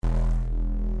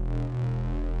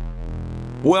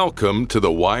Welcome to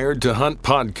the Wired to Hunt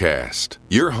podcast,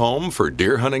 your home for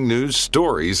deer hunting news,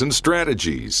 stories, and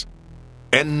strategies.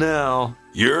 And now,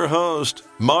 your host,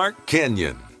 Mark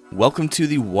Kenyon. Welcome to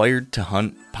the Wired to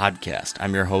Hunt podcast.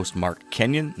 I'm your host, Mark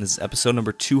Kenyon. This is episode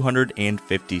number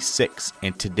 256,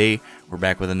 and today we're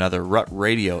back with another Rut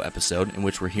Radio episode in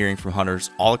which we're hearing from hunters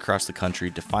all across the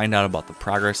country to find out about the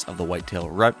progress of the whitetail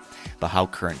rut, about how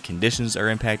current conditions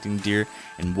are impacting deer,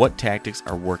 and what tactics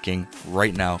are working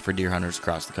right now for deer hunters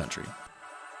across the country.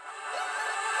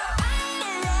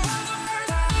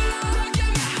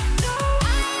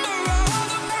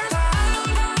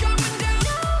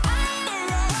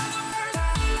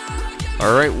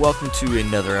 All right, welcome to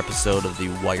another episode of the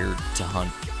Wired to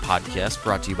Hunt podcast,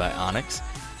 brought to you by Onyx.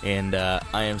 And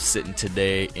I am sitting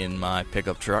today in my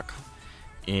pickup truck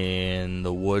in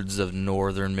the woods of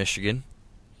northern Michigan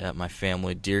at my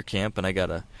family deer camp, and I got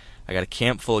a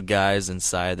camp full of guys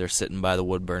inside. They're sitting by the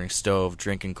wood-burning stove,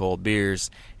 drinking cold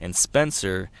beers, and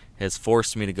Spencer has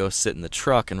forced me to go sit in the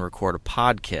truck and record a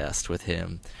podcast with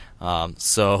him.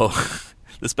 So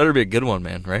this better be a good one,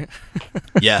 man, right?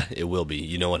 Yeah, it will be.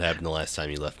 You know what happened the last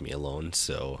time you left me alone,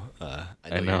 so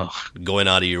I know you're going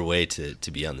out of your way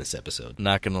to be on this episode.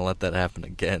 Not going to let that happen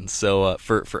again. So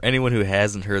for anyone who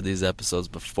hasn't heard these episodes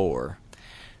before,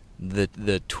 the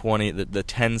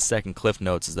 10-second cliff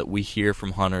notes is that we hear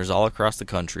from hunters all across the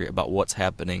country about what's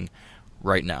happening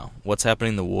right now. What's happening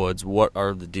in the woods, what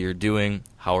are the deer doing,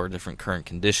 how are different current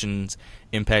conditions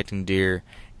impacting deer,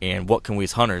 and what can we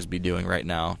as hunters be doing right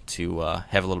now to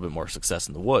have a little bit more success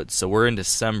in the woods. So we're in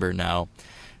December now.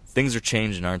 Things are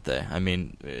changing, aren't they? I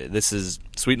mean, this is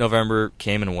Sweet November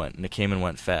came and went, and it came and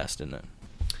went fast, didn't it?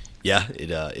 Yeah,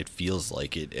 it feels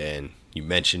like it. And you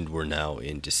mentioned we're now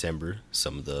in December.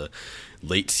 Some of the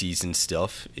late season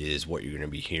stuff is what you're going to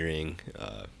be hearing,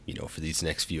 for these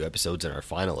next few episodes and our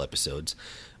final episodes.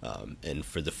 And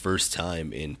for the first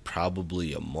time in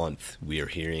probably a month, we are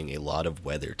hearing a lot of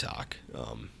weather talk.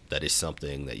 That is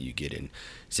something that you get in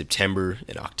September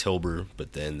and October,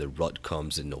 but then the rut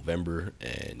comes in November,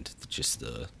 and just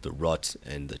the rut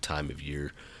and the time of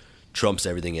year trumps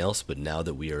everything else. But now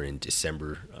that we are in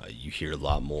December, you hear a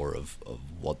lot more of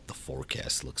what the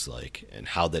forecast looks like and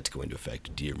how that's going to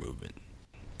affect deer movement.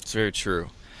 It's very true.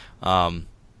 I'm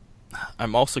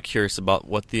also curious about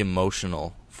what the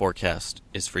emotional forecast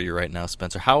is for you right now,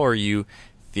 Spencer. How are you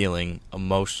feeling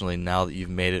emotionally now that you've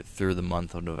made it through the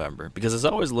month of November? Because it's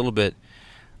always a little bit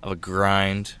of a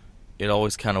grind. It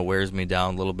always kind of wears me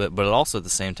down a little bit, but it also at the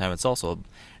same time it's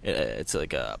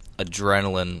like a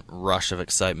adrenaline rush of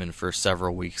excitement for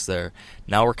several weeks there.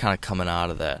 Now we're kind of coming out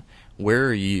of that. Where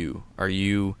are you? Are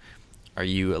you a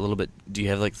little bit, do you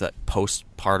have like that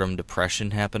postpartum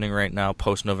depression happening right now,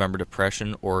 post-November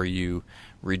depression, or are you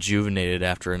rejuvenated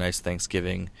after a nice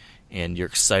Thanksgiving and you're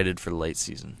excited for the late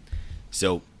season?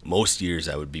 So most years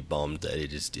I would be bummed that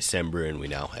it is December and we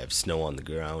now have snow on the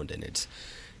ground and it's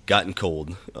gotten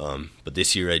cold. But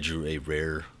this year I drew a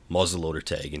rare muzzleloader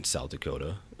tag in South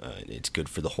Dakota. It's good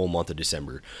for the whole month of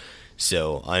December.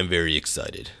 So I'm very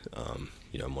excited. I'm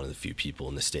one of the few people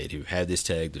in the state who had this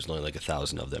tag. There's only like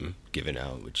 1,000 of them given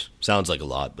out, which sounds like a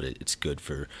lot, but it's good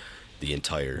for the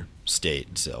entire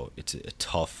state. So it's a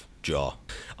tough draw.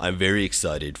 I'm very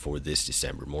excited for this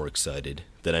December, more excited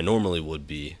than I normally would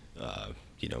be,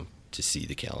 to see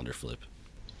the calendar flip.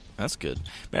 That's good.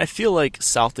 I feel like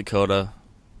South Dakota,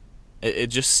 it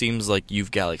just seems like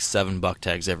you've got like 7 buck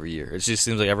tags every year. It just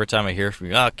seems like every time I hear from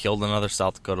you, killed another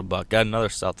South Dakota buck, got another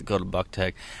South Dakota buck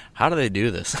tag. How do they do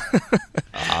this?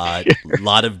 A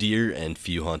lot of deer and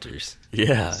few hunters.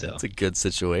 Yeah, so it's a good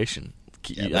situation.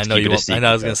 Yeah, I know you. I know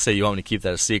I was going to say you want me to keep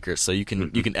that a secret, so you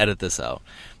can edit this out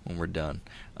when we're done.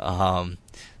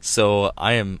 So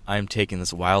I'm taking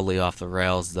this wildly off the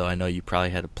rails, though I know you probably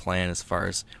had a plan as far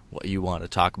as what you want to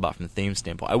talk about from the theme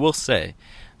standpoint. I will say,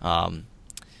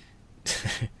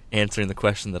 answering the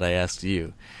question that I asked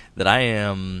you, that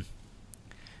I'm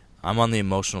on the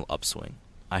emotional upswing.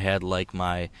 I had like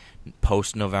my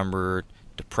post-November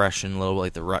depression, a little bit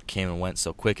like the rut came and went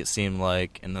so quick it seemed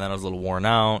like, and then I was a little worn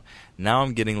out. Now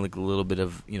I'm getting like a little bit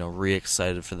of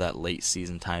re-excited for that late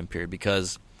season time period,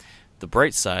 because the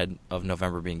bright side of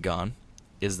November being gone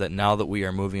is that now that we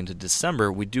are moving into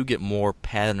December, we do get more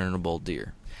patternable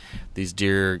deer. These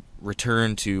deer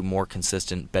return to more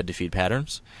consistent bed-to-feed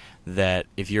patterns, that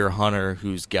if you're a hunter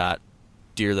who's got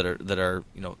deer that are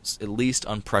at least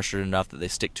unpressured enough that they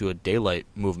stick to a daylight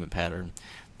movement pattern,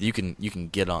 you can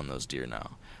get on those deer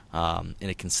now in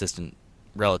a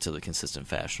relatively consistent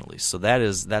fashion at least. So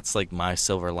that's like my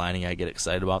silver lining I get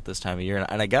excited about this time of year,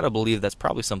 and I gotta believe that's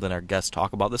probably something our guests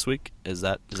talk about this week. Is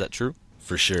that true?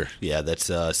 For sure. Yeah, that's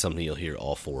something you'll hear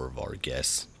all four of our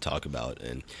guests talk about.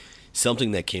 And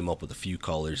something that came up with a few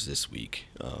callers this week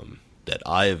that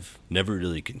I've never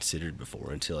really considered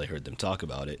before until I heard them talk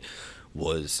about it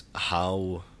was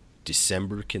how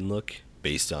December can look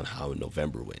based on how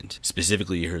November went.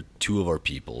 Specifically, you heard two of our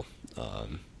people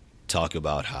talk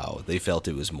about how they felt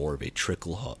it was more of a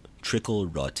trickle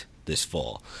rut this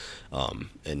fall.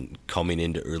 And coming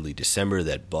into early December,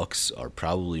 that bucks are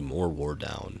probably more wore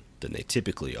down than they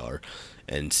typically are.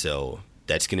 And so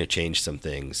that's going to change some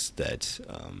things that,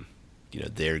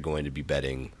 they're going to be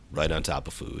betting right on top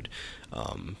of food.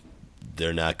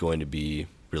 They're not going to be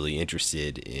really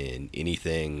interested in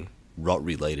anything rut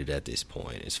related at this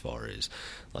point, as far as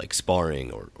like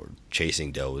sparring or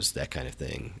chasing does, that kind of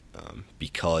thing,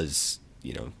 because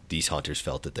these hunters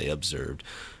felt that they observed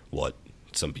what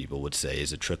some people would say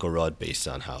is a trickle rut based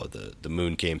on how the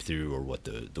moon came through or what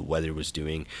the weather was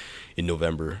doing in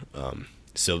November.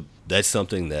 So that's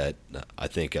something that I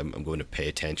think I'm going to pay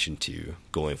attention to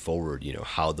going forward,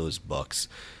 how those bucks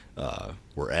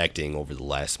were acting over the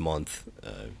last month,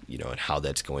 and how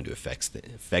that's going to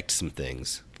affect some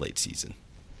things late season.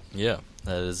 Yeah,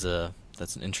 that's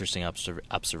an interesting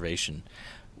observation.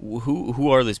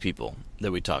 Who are these people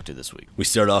that we talked to this week? We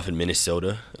start off in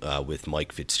Minnesota with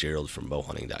Mike Fitzgerald from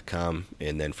bowhunting.com,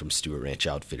 and then from Stewart Ranch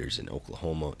Outfitters in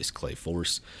Oklahoma is Clay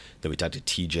Force. Then we talked to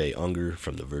TJ Unger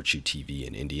from the Virtue TV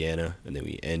in Indiana, and then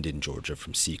we end in Georgia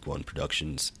from Seek One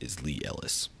Productions is Lee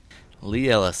Ellis. Lee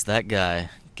Ellis, that guy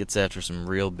gets after some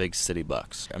real big city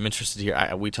bucks. I'm interested to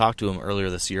hear. We talked to him earlier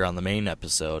this year on the main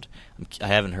episode. I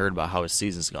haven't heard about how his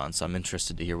season's gone, so I'm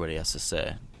interested to hear what he has to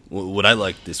say. What I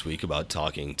like this week about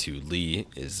talking to Lee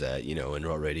is that, in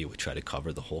Rut Radio, we try to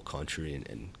cover the whole country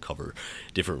and cover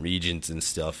different regions and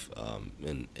stuff.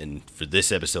 And for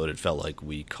this episode, it felt like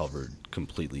we covered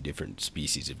completely different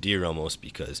species of deer almost,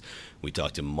 because we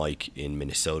talked to Mike in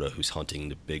Minnesota, who's hunting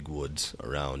the big woods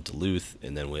around Duluth.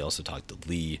 And then we also talked to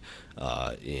Lee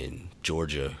in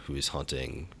Georgia, who is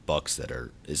hunting bucks that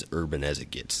are as urban as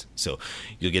it gets. So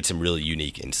you'll get some really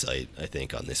unique insight, I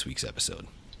think, on this week's episode.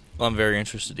 Well, I'm very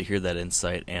interested to hear that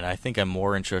insight, and I think I'm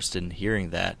more interested in hearing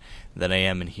that than I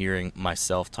am in hearing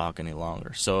myself talk any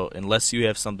longer. So unless you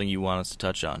have something you want us to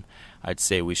touch on, I'd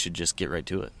say we should just get right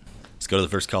to it. Let's go to the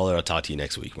first caller. I'll talk to you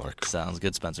next week, Mark. Sounds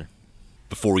good, Spencer.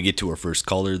 Before we get to our first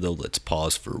caller, though, let's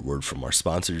pause for a word from our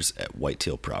sponsors at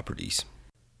Whitetail Properties.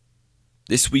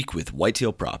 This week with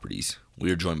Whitetail Properties, we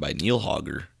are joined by Neil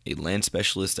Hauger, a land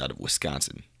specialist out of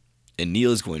Wisconsin. And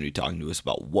Neil is going to be talking to us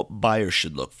about what buyers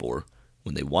should look for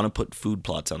when they want to put food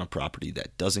plots on a property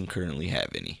that doesn't currently have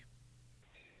any.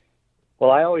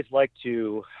 Well, I always like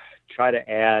to try to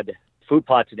add food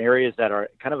plots in areas that are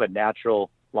kind of a natural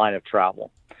line of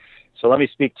travel. So let me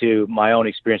speak to my own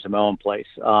experience in my own place.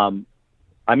 I'm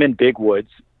in big woods,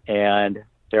 and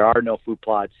there are no food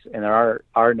plots, and there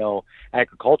are no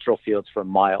agricultural fields for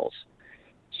miles.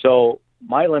 So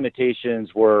my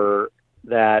limitations were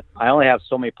that I only have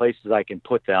so many places I can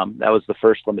put them. That was the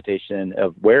first limitation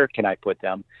of where can I put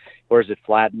them? Where is it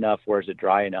flat enough? Where is it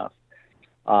dry enough?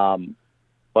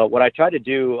 But what I try to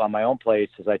do on my own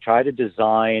place is I try to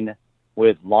design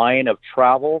with line of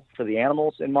travel for the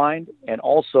animals in mind, and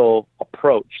also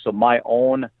approach, so my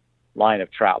own line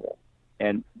of travel.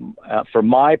 And for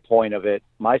my point of it,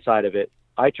 my side of it,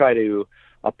 I try to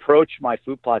approach my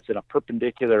food plots in a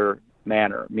perpendicular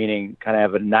manner, meaning kind of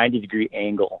have a 90-degree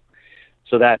angle,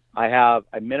 so that I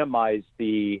minimize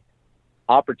the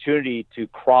opportunity to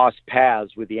cross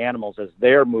paths with the animals as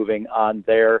they're moving on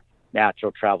their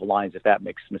natural travel lines, if that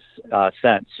makes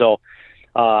sense. So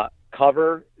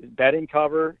bedding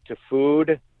cover to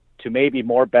food to maybe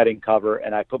more bedding cover,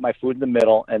 and I put my food in the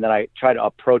middle, and then I try to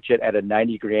approach it at a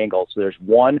 90-degree angle. So there's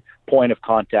one point of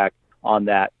contact on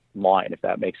that line, if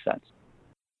that makes sense.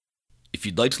 If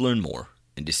you'd like to learn more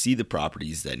and to see the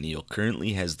properties that Neil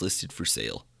currently has listed for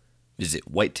sale, visit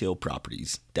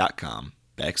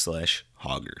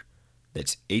whitetailproperties.com/Hauger.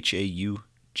 That's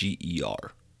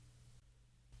Hauger.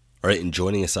 All right, and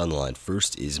joining us on the line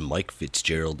first is Mike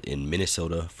Fitzgerald in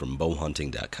Minnesota from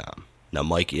bowhunting.com. Now,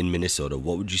 Mike, in Minnesota,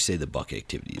 what would you say the buck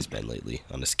activity has been lately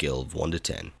on a scale of 1 to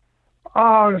 10?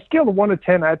 On a scale of 1 to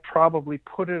 10, I'd probably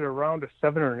put it around a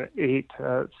 7 or an 8.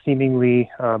 Seemingly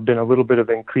been a little bit of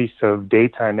increase of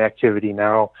daytime activity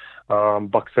now.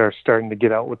 Bucks are starting to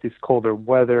get out with this colder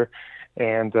weather,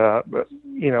 and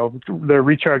they're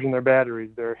recharging their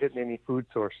batteries. They're hitting any food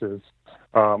sources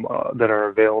that are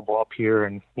available up here,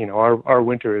 and our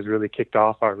winter has really kicked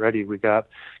off already. We got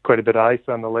quite a bit of ice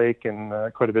on the lake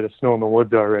and quite a bit of snow in the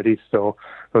woods already, so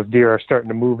those deer are starting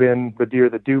to move in. The deer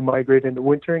that do migrate into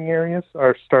wintering areas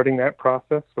are starting that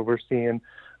process, so we're seeing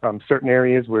certain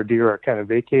areas where deer are kind of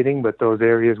vacating, but those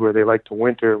areas where they like to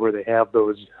winter, where they have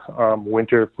those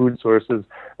winter food sources,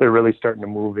 they're really starting to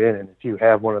move in. And if you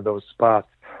have one of those spots,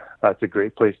 it's a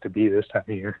great place to be this time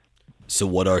of year. So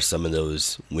what are some of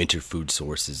those winter food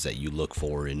sources that you look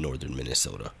for in northern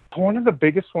Minnesota? One of the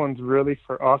biggest ones really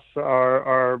for us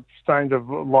are signs of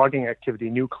logging activity,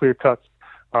 new clear cuts.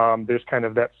 There's kind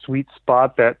of that sweet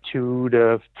spot, that 2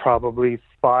 to probably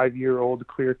 5-year-old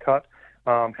clear cut.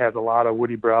 Has a lot of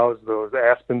woody browse. Those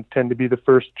aspens tend to be the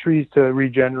first trees to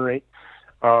regenerate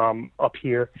up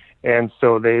here, and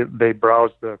so they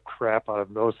browse the crap out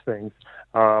of those things.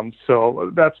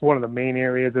 So that's one of the main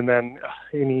areas. And then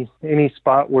any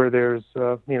spot where there's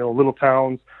little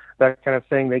towns, that kind of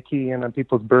thing, they key in on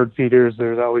people's bird feeders.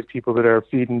 There's always people that are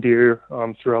feeding deer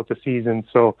throughout the season.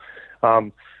 So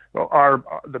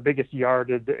the biggest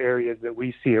yarded areas that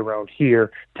we see around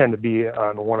here tend to be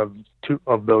on one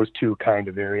of those two kind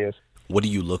of areas. What do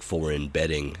you look for in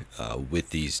bedding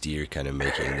with these deer kind of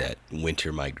making that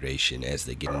winter migration as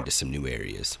they get into some new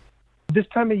areas? This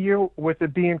time of year, with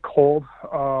it being cold,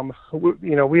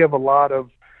 we have a lot of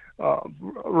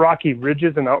rocky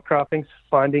ridges and outcroppings.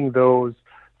 Finding those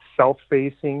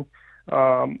south-facing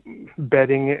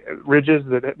bedding ridges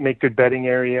that make good bedding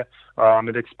area,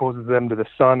 it exposes them to the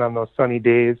sun on those sunny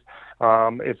days.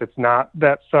 If it's not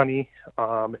that sunny,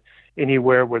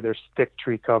 anywhere where there's thick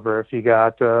tree cover, if you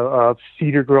got a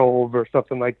cedar grove or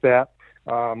something like that,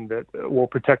 that will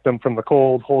protect them from the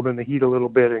cold, hold in the heat a little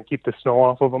bit, and keep the snow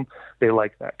off of them. They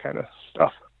like that kind of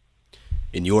stuff.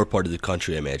 In your part of the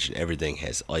country, I imagine everything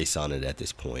has ice on it at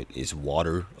this point. Is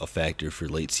water a factor for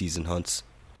late season hunts?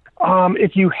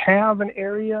 If you have an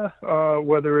area,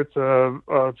 whether it's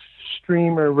a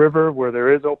stream or river where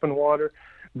there is open water,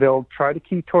 they'll try to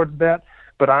key towards that.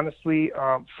 But honestly,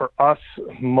 for us,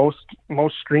 most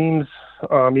streams,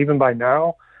 even by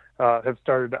now, have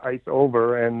started to ice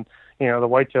over, and the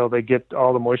whitetail, they get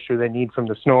all the moisture they need from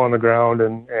the snow on the ground,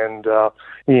 and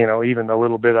even a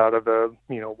little bit out of the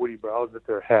woody browse that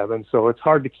they're having. So it's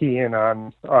hard to key in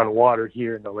on water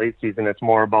here in the late season. It's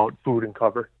more about food and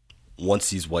cover.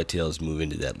 Once these whitetails move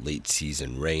into that late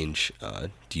season range,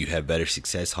 do you have better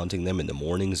success hunting them in the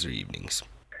mornings or evenings?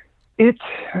 It's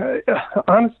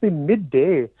honestly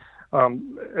midday,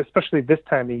 especially this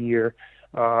time of year,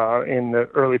 in the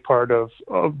early part of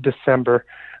December,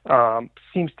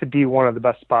 seems to be one of the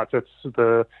best spots.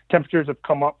 The temperatures have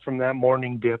come up from that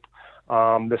morning dip.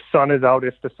 The sun is out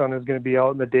if the sun is going to be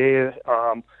out in the day.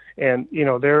 And,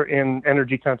 they're in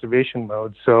energy conservation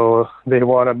mode, so they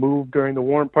want to move during the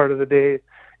warm part of the day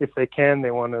if they can.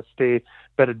 They want to stay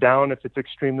bedded down if it's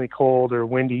extremely cold or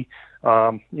windy.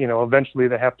 Eventually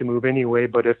they have to move anyway,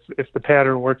 but if the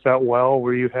pattern works out well,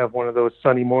 where you have one of those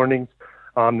sunny mornings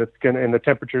and the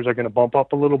temperatures are going to bump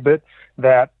up a little bit,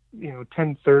 that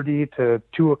 10:30 to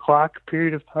 2 o'clock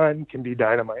period of time can be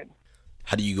dynamite.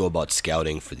 How do you go about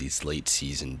scouting for these late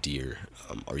season deer?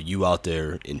 Are you out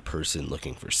there in person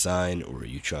looking for sign, or are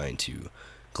you trying to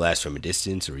glass from a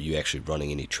distance, or are you actually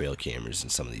running any trail cameras in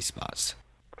some of these spots?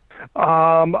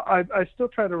 I still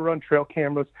try to run trail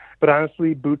cameras, but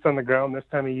honestly, boots on the ground this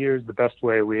time of year is the best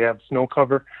way. We have snow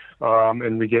cover,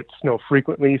 and we get snow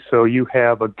frequently, so you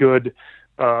have a good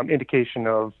indication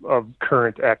of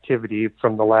current activity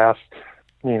from the last,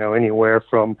 anywhere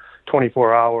from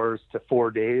 24 hours to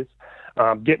 4 days.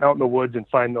 Getting out in the woods and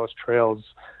find those trails,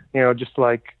 just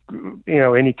like,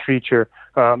 any creature,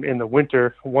 in the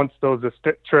winter, once those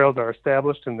trails are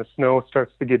established and the snow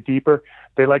starts to get deeper,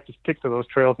 they like to stick to those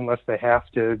trails unless they have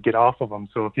to get off of them.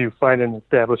 So if you find an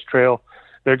established trail,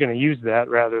 they're going to use that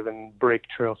rather than break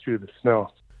trail through the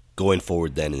snow. Going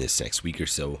forward then in this next week or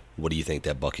so, what do you think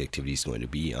that buck activity is going to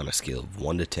be on a scale of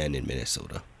 1 to 10 in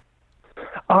Minnesota?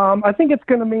 I think it's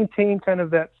going to maintain kind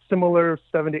of that similar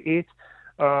 7 to 8.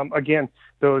 Again,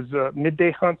 those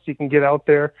midday hunts, you can get out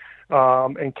there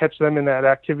and catch them in that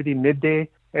activity midday.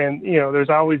 And, there's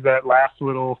always that last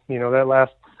little, that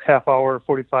last half hour,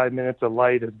 45 minutes of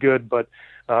light is good, but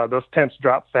those temps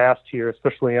drop fast here,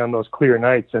 especially on those clear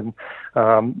nights. And,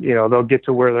 they'll get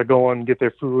to where they're going, get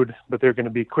their food, but they're going to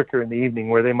be quicker in the evening,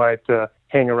 where they might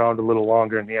hang around a little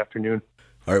longer in the afternoon.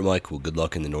 All right, Mike. Well, good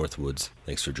luck in the Northwoods.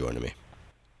 Thanks for joining me.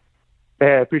 Yeah,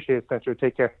 I appreciate it, Spencer.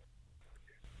 Take care.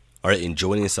 All right, and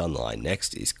joining us on the line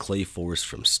next is Clay Forrest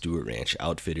from Stewart Ranch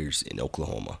Outfitters in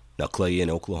Oklahoma. Now, Clay, in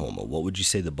Oklahoma, what would you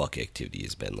say the buck activity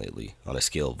has been lately on a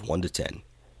scale of 1 to 10?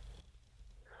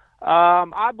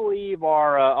 I believe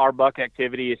our buck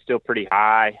activity is still pretty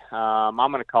high. I'm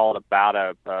going to call it about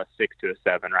a 6 to a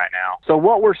 7 right now. So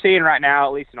what we're seeing right now,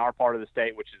 at least in our part of the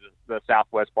state, which is the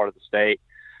southwest part of the state,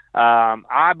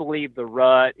 I believe the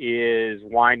rut is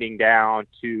winding down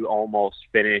to almost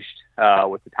finished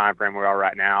with the time frame we are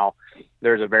right now.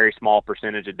 There's a very small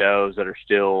percentage of does that are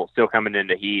still coming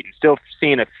into heat, and still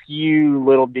seeing a few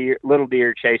little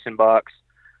deer chasing bucks,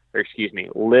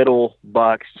 little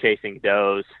bucks chasing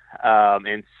does.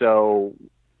 And so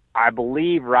I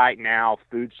believe right now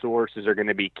food sources are going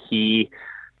to be key.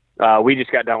 We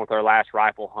just got done with our last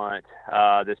rifle hunt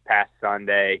this past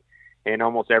Sunday, and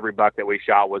almost every buck that we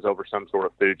shot was over some sort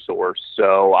of food source.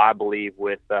 So I believe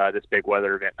with this big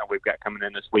weather event that we've got coming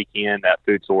in this weekend, that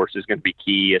food source is going to be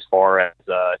key as far as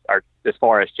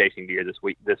chasing deer this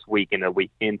week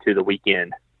into the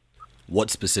weekend. What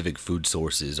specific food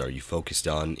sources are you focused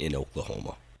on in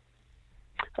Oklahoma?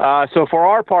 So for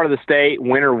our part of the state,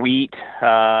 winter wheat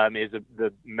is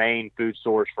the main food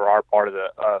source for our part of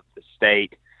the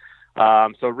state.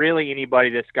 So really anybody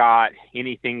that's got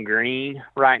anything green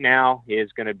right now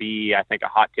is going to be, I think, a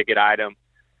hot ticket item,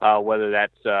 whether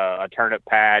that's a turnip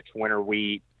patch, winter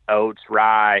wheat, oats,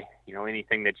 rye,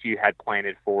 anything that you had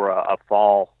planted for a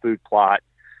fall food plot.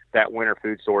 That winter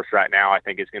food source right now, I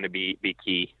think, is going to be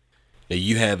key. Now,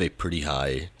 you have a pretty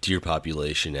high deer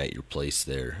population at your place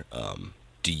there.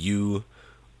 Do you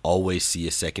always see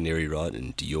a secondary rut,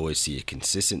 and do you always see a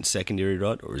consistent secondary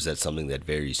rut, or is that something that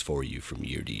varies for you from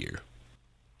year to year?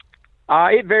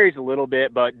 It varies a little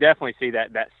bit, but definitely see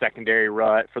that secondary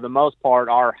rut. For the most part,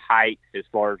 our height as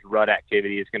far as rut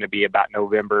activity is going to be about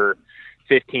November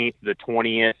 15th to the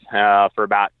 20th for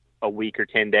about a week or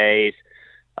 10 days.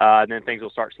 And then things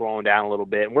will start slowing down a little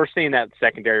bit. And we're seeing that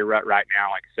secondary rut right now.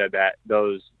 Like I said, that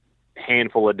those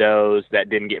handful of does that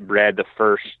didn't get bred the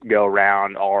first go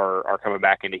round are coming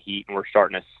back into heat, and we're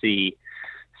starting to see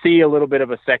a little bit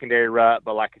of a secondary rut.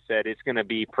 But like I said, it's going to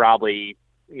be probably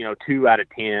 2 out of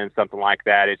 10, something like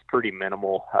that. It's pretty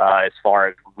minimal as far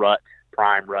as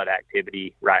prime rut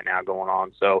activity right now going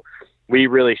on. So we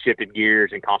really shifted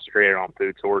gears and concentrated on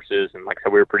food sources, and like I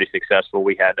said, we were pretty successful.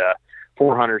 We had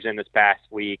 4 hunters in this past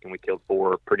week, and we killed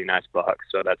 4 pretty nice bucks.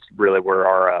 So that's really where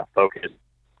our focus is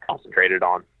concentrated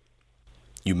on.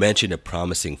 You mentioned a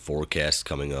promising forecast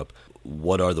coming up.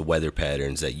 What are the weather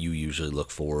patterns that you usually look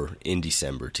for in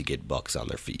December to get bucks on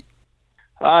their feet?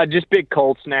 Just big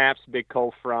cold snaps, big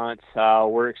cold fronts.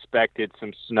 We're expected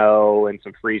some snow and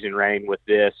some freezing rain with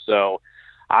this. So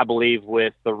I believe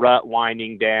with the rut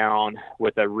winding down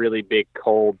with a really big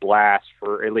cold blast,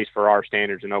 at least for our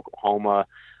standards in Oklahoma,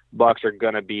 bucks are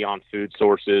going to be on food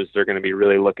sources. They're going to be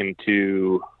really looking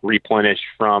to replenish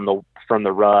from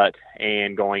the rut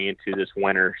and going into this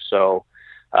winter. So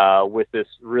with this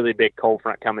really big cold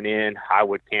front coming in, I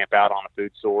would camp out on a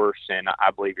food source, and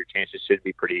I believe your chances should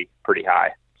be pretty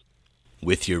high.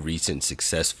 With your recent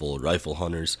successful rifle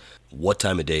hunters, what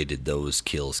time of day did those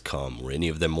kills come? Were any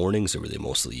of them mornings, or were they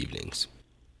mostly evenings?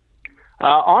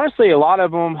 Honestly, a lot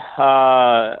of them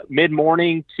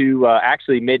mid-morning to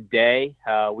actually midday.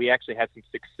 We actually had some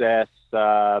success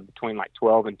between like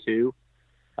 12 and 2.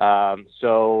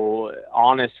 So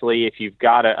honestly, if you've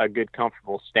got a good,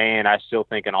 comfortable stand, I still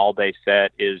think an all-day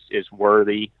set is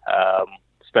worthy,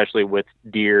 especially with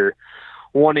deer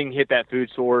wanting to hit that food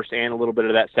source and a little bit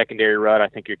of that secondary rut. I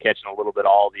think you're catching a little bit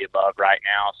of all of the above right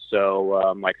now.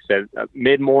 So like I said,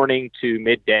 mid-morning to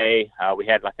midday. We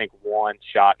had, I think, 1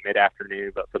 shot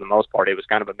mid-afternoon, but for the most part, it was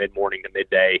kind of a mid-morning to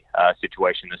midday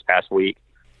situation this past week.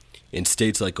 In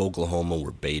states like Oklahoma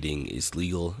where baiting is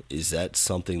legal, is that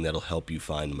something that'll help you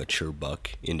find mature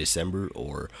buck in December,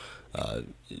 or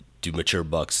do mature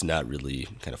bucks not really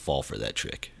kind of fall for that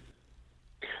trick?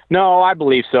 No, I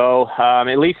believe so.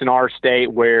 At least in our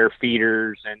state where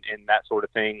feeders and that sort of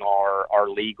thing are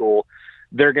legal,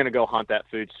 they're going to go hunt that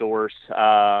food source,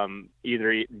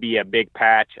 either be a big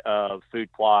patch of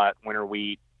food plot, winter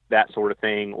wheat, that sort of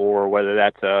thing, or whether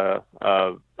that's a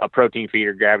protein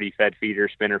feeder, gravity fed feeder,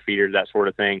 spinner feeder, that sort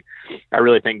of thing. I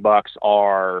really think bucks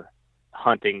are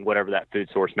hunting whatever that food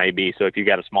source may be. So if you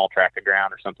got a small tract of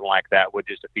ground or something like that with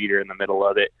just a feeder in the middle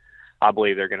of it, I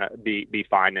believe they're going to be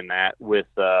finding that with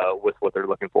what they're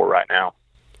looking for right now.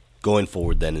 Going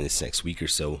forward then in this next week or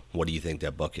so, what do you think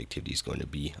that buck activity is going to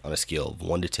be on a scale of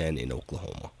 1 to 10 in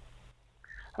Oklahoma?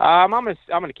 I'm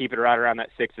gonna keep it right around that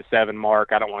 6 to 7 mark.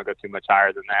 I don't want to go too much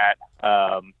higher than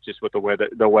that, just with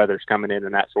the weather's coming in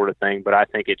and that sort of thing. But I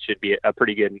think it should be a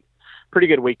pretty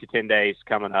good week to 10 days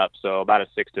coming up. So about a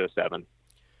 6 to a 7.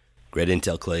 Great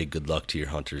intel, Clay. Good luck to your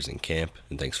hunters in camp,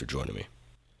 and thanks for joining me.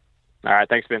 All right,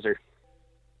 thanks, Spencer.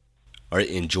 All right,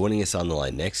 and joining us on the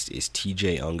line next is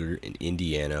TJ Unger in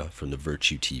Indiana from the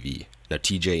Virtue TV. Now,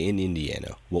 TJ, in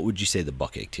Indiana, what would you say the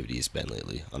buck activity has been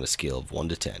lately on a scale of 1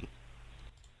 to 10?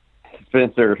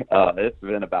 Spencer, it's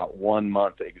been about 1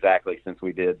 month exactly since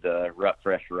we did the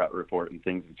Fresh Rut report, and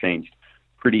things have changed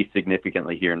pretty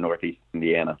significantly here in Northeast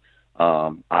Indiana.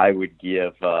 I would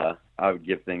give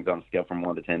things on a scale from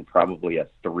 1 to 10 probably a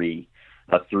 3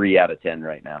 out of 10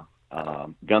 right now.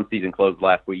 Gun season closed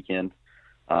last weekend,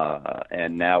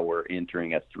 and now we're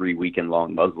entering a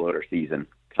 3-weekend-long muzzleloader season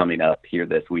coming up here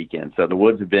this weekend. So the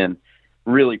woods have been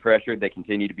really pressured. They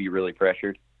continue to be really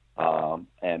pressured.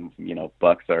 And,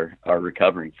 bucks are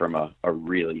recovering from a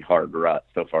really hard rut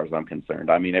so far as I'm concerned.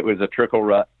 I mean, it was a trickle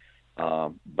rut,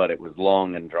 but it was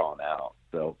long and drawn out.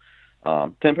 So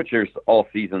temperatures all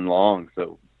season long,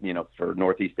 so, for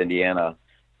Northeast Indiana,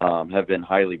 have been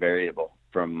highly variable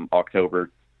from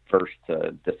October 1st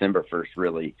to December 1st,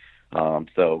 really.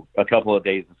 So a couple of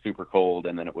days of super cold,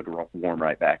 and then it would warm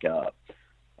right back up.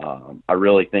 I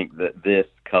really think that this,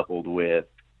 coupled with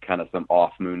kind of some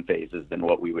off moon phases than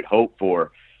what we would hope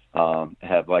for,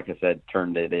 have, like I said,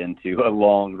 turned it into a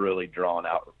long, really drawn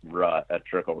out rut, a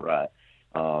trickle rut,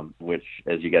 which,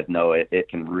 as you guys know, it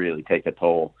can really take a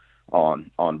toll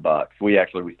on bucks. We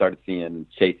started seeing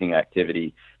chasing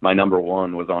activity. My number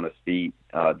one was on his feet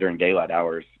during daylight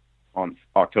hours on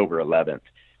October 11th,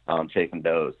 chasing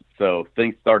does. So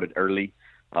things started early,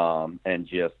 and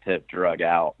just have drug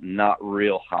out. Not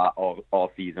real hot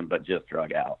all season, but just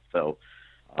drug out. So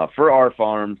for our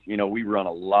farms, we run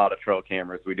a lot of trail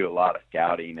cameras. We do a lot of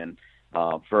scouting, and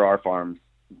for our farms,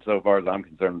 so far as I'm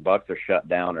concerned, bucks are shut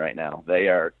down right now. They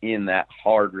are in that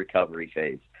hard recovery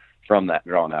phase from that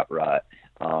drawn out rut.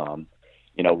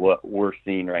 What we're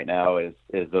seeing right now is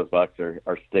those bucks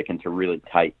are sticking to really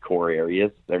tight core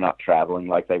areas. They're not traveling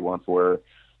like they once were,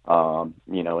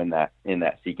 in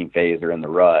that seeking phase or in the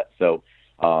rut. So,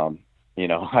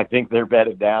 I think they're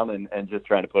bedded down and just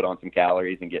trying to put on some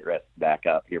calories and get rest back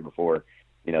up here before,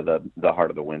 the heart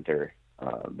of the winter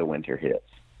hits.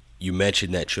 You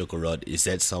mentioned that trickle rut. Is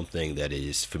that something that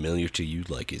is familiar to you?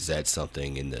 Like, is that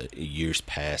something in the years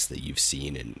past that you've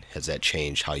seen, and has that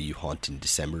changed how you hunt in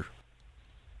December?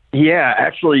 Yeah,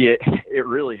 actually, it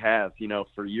really has.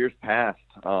 For years past,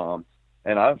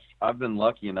 and I've been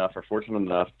lucky enough or fortunate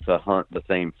enough to hunt the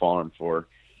same farm for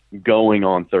going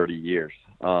on 30 years,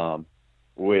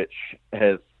 which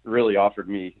has really offered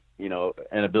me,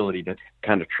 an ability to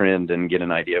kind of trend and get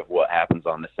an idea of what happens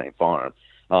on the same farm.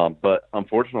 But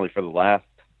unfortunately for the last,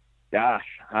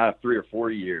 3 or 4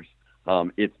 years,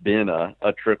 it's been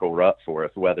a trickle rut for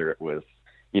us, whether it was,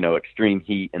 extreme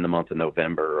heat in the month of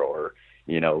November or,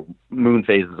 moon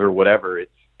phases or whatever.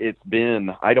 It's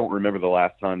been, I don't remember the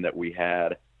last time that we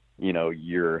had,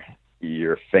 your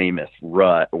famous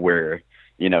rut where,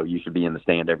 you should be in the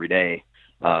stand every day,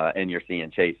 and you're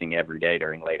seeing chasing every day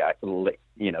during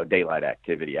daylight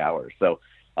activity hours. So,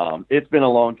 it's been a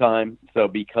long time. So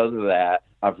because of that,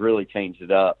 I've really changed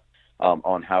it up,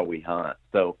 on how we hunt.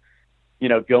 So,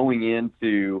 going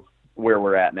into where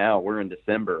we're at now, we're in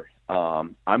December.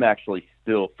 I'm actually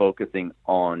still focusing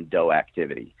on doe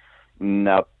activity.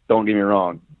 Now, don't get me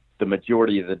wrong. The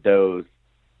majority of the does,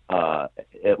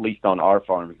 at least on our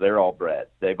farms, they're all bred.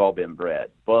 They've all been bred.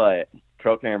 But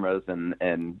trail cameras and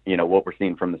what we're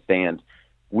seeing from the stands,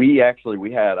 we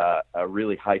had a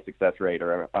really high success rate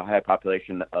or a high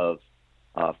population of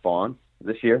fawns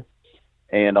this year.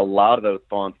 And a lot of those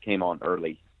fawns came on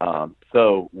early.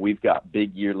 So we've got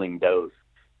big yearling does,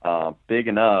 big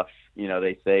enough,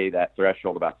 they say that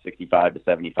threshold about 65 to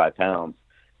 75 pounds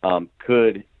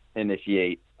could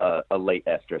initiate a late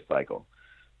estrus cycle.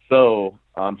 So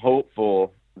I'm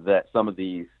hopeful that some of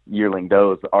these yearling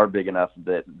does are big enough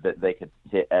that they could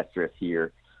hit estrus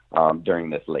here during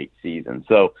this late season.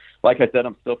 So like I said,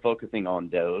 I'm still focusing on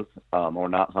does. We're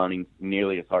not hunting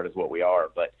nearly as hard as what we are,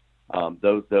 but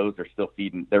those does are still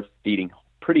feeding. They're feeding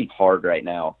pretty hard right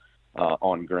now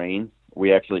on grain.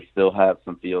 We actually still have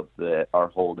some fields that are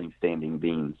holding standing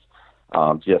beans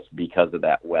just because of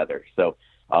that weather. So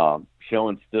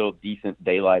showing still decent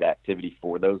daylight activity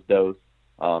for those does.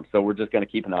 So we're just going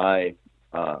to keep an eye,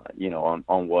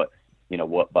 on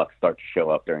what bucks start to show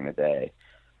up during the day.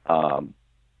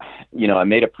 I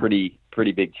made a pretty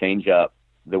big change up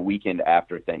the weekend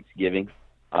after Thanksgiving.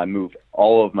 I moved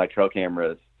all of my trail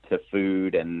cameras to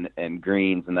food and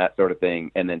greens and that sort of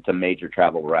thing, and then to major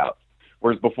travel routes.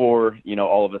 Whereas before,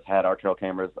 all of us had our trail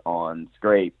cameras on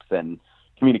scrapes and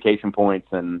communication points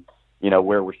and,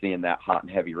 where we're seeing that hot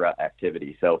and heavy rut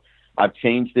activity. So I've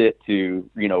changed it to,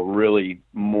 really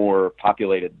more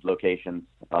populated locations,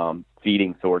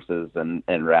 feeding sources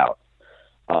and routes.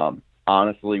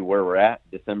 Honestly, where we're at,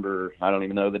 December, I don't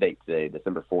even know the date today,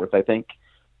 December 4th, I think.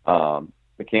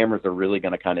 The cameras are really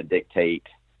going to kind of dictate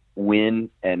when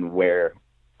and where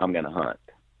I'm going to hunt.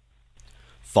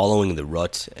 Following the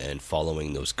rut and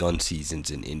following those gun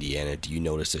seasons in Indiana, do you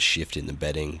notice a shift in the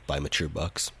bedding by mature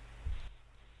bucks?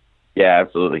 Yeah,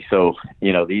 absolutely. So,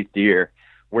 these deer,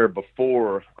 where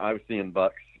before I was seeing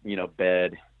bucks,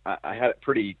 bed, I had it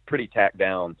pretty tacked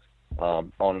down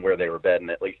on where they were bedding,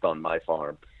 at least on my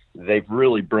farm. They've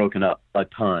really broken up a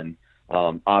ton.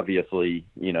 Obviously,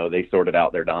 they sorted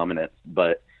out their dominance,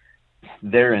 but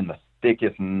they're in the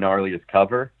thickest, gnarliest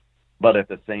cover, but at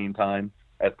the same time,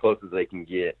 as close as they can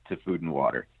get to food and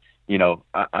water.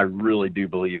 I really do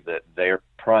believe that their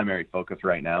primary focus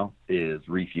right now is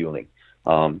refueling.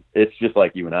 It's just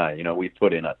like you and I, we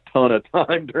put in a ton of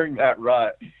time during that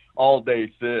rut, all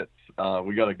day sits.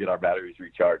 We got to get our batteries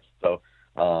recharged. So,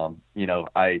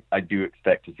 I do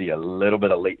expect to see a little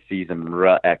bit of late season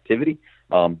rut activity,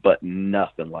 but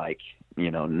nothing like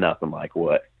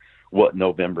what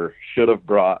November should have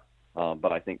brought.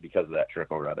 But I think because of that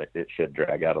trickle rut, it should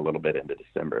drag out a little bit into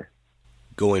December.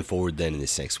 Going forward then in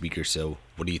this next week or so,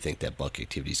 what do you think that buck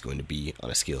activity is going to be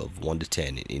on a scale of 1 to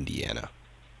 10 in Indiana?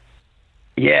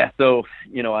 Yeah, so,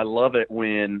 I love it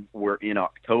when we're in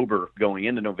October going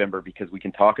into November because we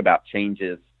can talk about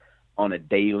changes on a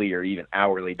daily or even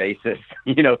hourly basis.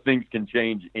 Things can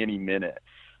change any minute.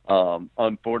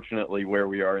 Unfortunately, where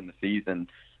we are in the season,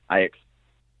 I expect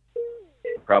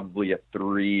probably a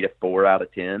 3 to 4 out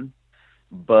of 10.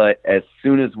 But as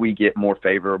soon as we get more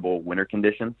favorable winter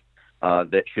conditions,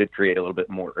 that should create a little bit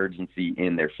more urgency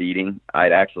in their feeding. I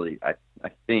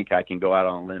think I can go out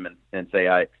on a limb and say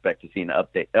I expect to see an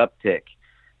uptick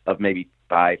of maybe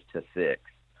 5 to 6,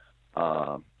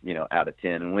 out of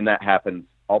 10. And when that happens,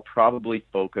 I'll probably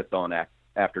focus on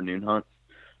afternoon hunts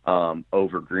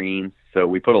over greens. So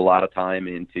we put a lot of time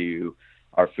into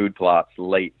our food plots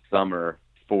late summer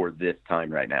for this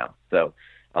time right now. So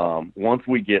once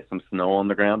we get some snow on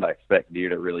the ground, I expect deer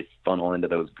to really funnel into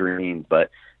those greens.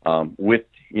 But with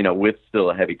still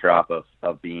a heavy crop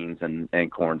of beans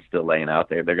and corn still laying out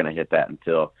there, they're going to hit that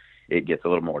until it gets a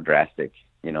little more drastic.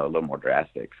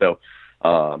 So,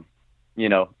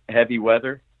 heavy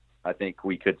weather, I think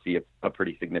we could see a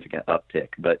pretty significant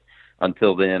uptick. But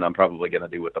until then, I'm probably going to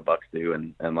do what the bucks do,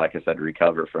 and like I said,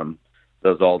 recover from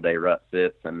those all-day rut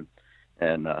sits and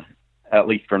at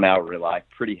least for now, rely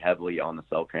pretty heavily on the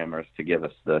cell cameras to give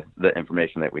us the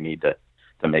information that we need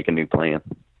to make a new plan.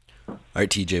 All right,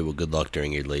 TJ, well, good luck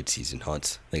during your late season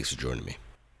hunts. Thanks for joining me.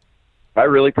 I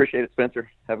really appreciate it, Spencer.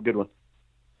 Have a good one.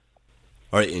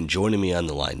 All right, and joining me on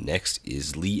the line next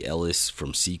is Lee Ellis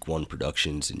from Seek One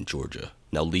Productions in Georgia.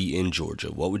 Now, Lee, in Georgia,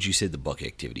 what would you say the buck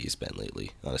activity has been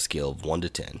lately on a scale of 1 to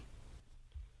 10?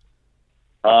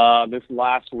 This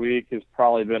last week has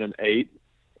probably been an 8.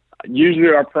 Usually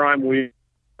our prime week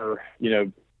are,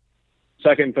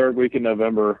 second, third week in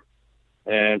November.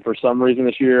 And for some reason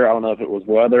this year, I don't know if it was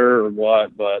weather or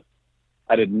what, but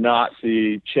I did not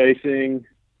see chasing.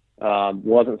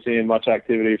 Wasn't seeing much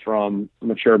activity from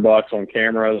mature bucks on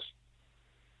cameras.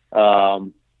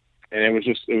 And it was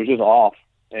just off.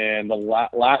 And the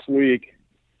last week,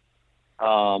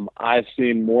 I've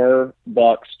seen more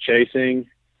bucks chasing,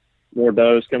 more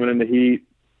does coming into heat,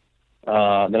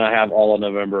 than I have all of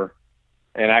November.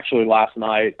 And actually last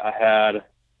night I had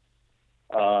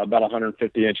about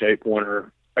 150-inch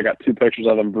 8-pointer. I got 2 pictures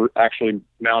of them actually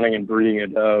mounting and breeding a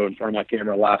doe in front of my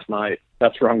camera last night.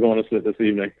 That's where I'm going to sit this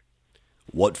evening.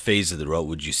 What phase of the rut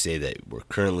would you say that we're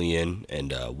currently in,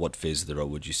 and what phase of the rut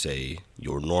would you say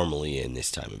you're normally in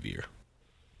this time of year?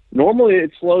 Normally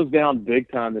it slows down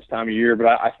big time this time of year, but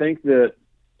I think that,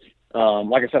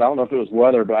 like I said, I don't know if it was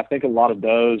weather, but I think a lot of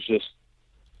does just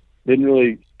didn't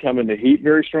really come into heat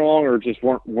very strong, or just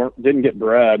didn't get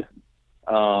bred.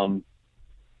 And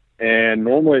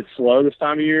normally it's slow this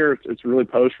time of year. It's really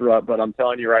post rut, but I'm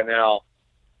telling you right now,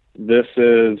 this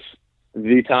is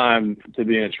the time to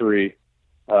be in a tree.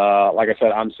 Like I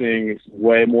said, I'm seeing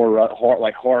way more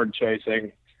hard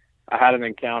chasing. I had an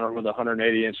encounter with a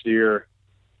 180-inch deer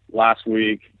last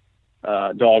week,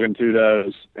 dogging 2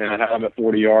 does, and I had them at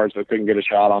 40 yards, but couldn't get a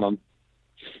shot on them.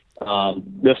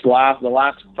 The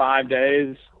last 5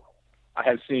 days,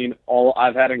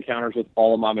 I've had encounters with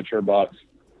all of my mature bucks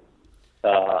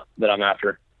that I'm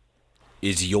after.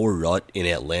 Is your rut in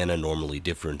Atlanta normally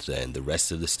different than the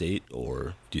rest of the state,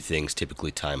 or do things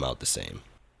typically time out the same?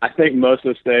 I think most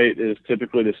of the state is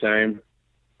typically the same.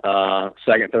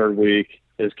 Second, third week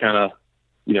is kind of,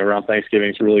 around Thanksgiving,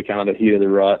 it's really kind of the heat of the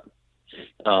rut.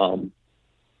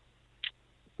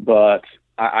 But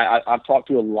I've talked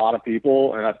to a lot of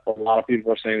people, and a lot of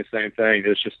people are saying the same thing.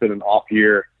 It's just been an off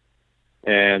year,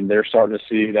 and they're starting to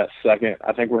see that second.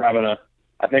 I think we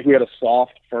had a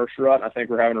soft first rut. I think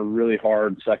we're having a really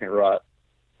hard second rut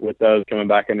with those coming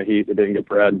back in the heat that didn't get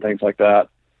bred and things like that.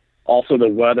 also the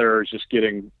weather is just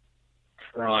getting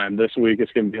prime. This week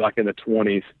it's going to be like in the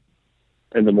 20s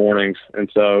in the mornings, and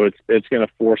so it's going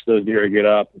to force those deer to get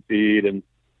up and feed. And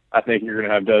I think you're going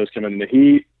to have does coming in the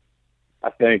heat. I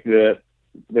think that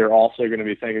they're also going to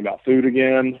be thinking about food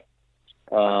again.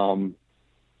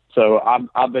 So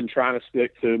I've been trying to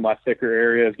stick to my thicker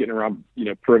areas, getting around,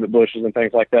 privet bushes and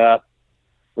things like that.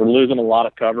 We're losing a lot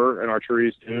of cover in our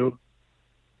trees too.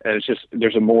 And it's just,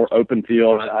 there's a more open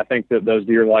field. I think that those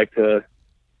deer like to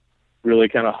really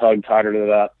kind of hug tighter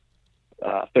to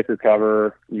that thicker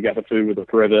cover. You got the food with the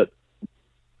privet,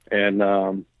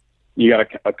 and you got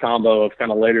a combo of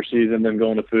kind of later season, then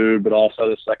going to food, but also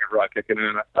the second rut kicking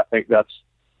in. I think that's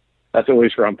at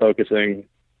least where I'm focusing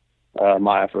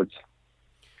my efforts.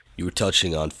 You were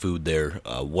touching on food there.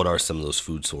 What are some of those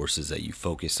food sources that you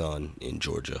focus on in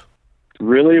Georgia?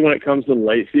 Really, when it comes to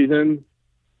late season,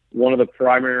 one of the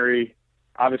primary,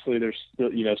 obviously there's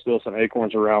still some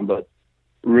acorns around, but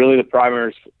really the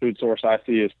primary food source I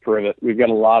see is privet. We've got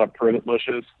a lot of privet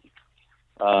bushes,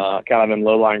 kind of in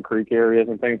low-lying creek areas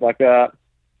and things like that.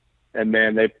 And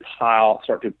then they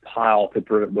start to pile to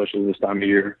privet bushes this time of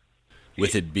year.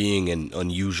 With it being an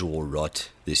unusual rut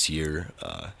this year,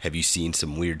 have you seen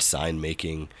some weird sign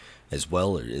making as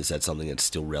well, or is that something that's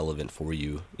still relevant for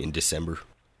you in December?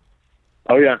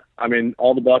 Oh yeah. I mean,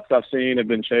 all the bucks I've seen have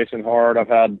been chasing hard. I've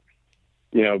had,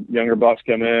 younger bucks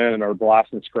come in and are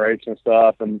blasting scrapes and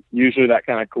stuff. And usually that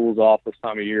kind of cools off this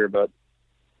time of year, but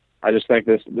I just think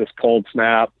this cold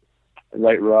snap,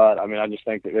 late rut, I just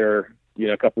think that they're,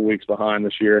 a couple weeks behind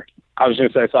this year. I was going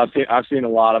to say, so I've seen a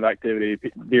lot of activity,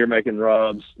 deer making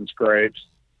rubs and scrapes,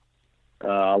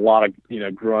 a lot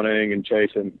of, grunting and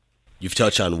chasing. You've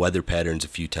touched on weather patterns a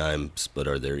few times, but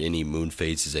are there any moon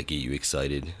phases that get you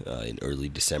excited in early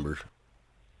December?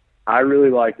 I really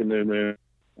like the new moon,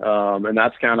 and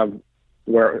that's kind of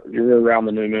where you're around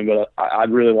the new moon, but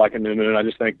I'd really like a new moon. I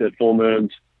just think that full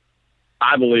moons,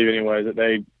 I believe anyway, that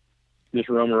they just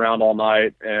roam around all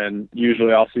night, and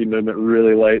usually I'll see movement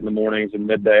really late in the mornings and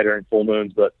midday during full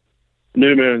moons. But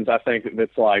new moons, I think that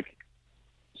it's like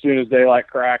as soon as daylight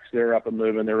cracks, they're up and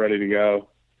moving, they're ready to go.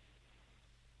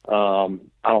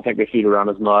 I don't think they feed around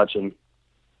as much, and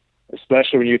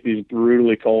especially when you get these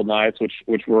brutally cold nights,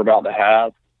 which we're about to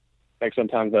have. I think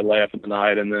sometimes they lay up at the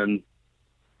night, and then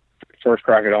first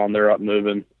crack it on, they're up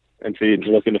moving and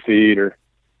looking to feed, or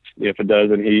if it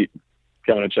does in heat,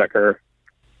 coming to check her.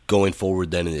 Going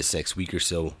forward then in this next week or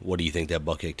so, what do you think that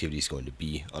buck activity is going to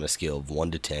be on a scale of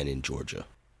 1 to 10 in Georgia?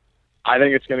 I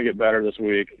think it's going to get better this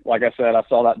week. Like I said, I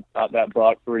saw that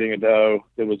buck breeding a doe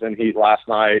that was in heat last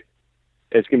night.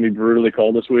 It's going to be brutally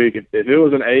cold this week. If it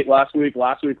was an 8 last week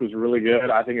was really good.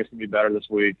 I think it's going to be better this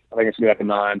week. I think it's going to be like a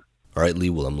 9. All right, Lee,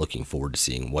 well, I'm looking forward to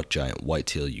seeing what giant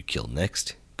whitetail you kill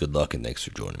next. Good luck, and thanks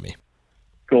for joining me.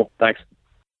 Cool, thanks.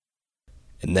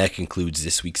 And that concludes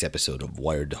this week's episode of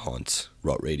Wired to Hunt,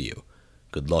 Rut Radio.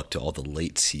 Good luck to all the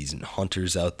late season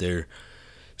hunters out there.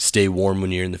 Stay warm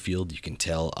when you're in the field. You can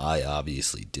tell I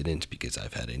obviously didn't because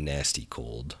I've had a nasty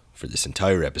cold for this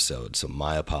entire episode, so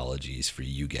my apologies for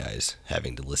you guys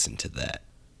having to listen to that.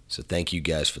 So thank you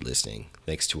guys for listening.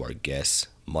 Thanks to our guests,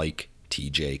 Mike,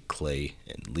 TJ, Clay,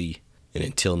 and Lee. And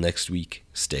until next week,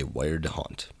 stay wired to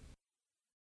hunt.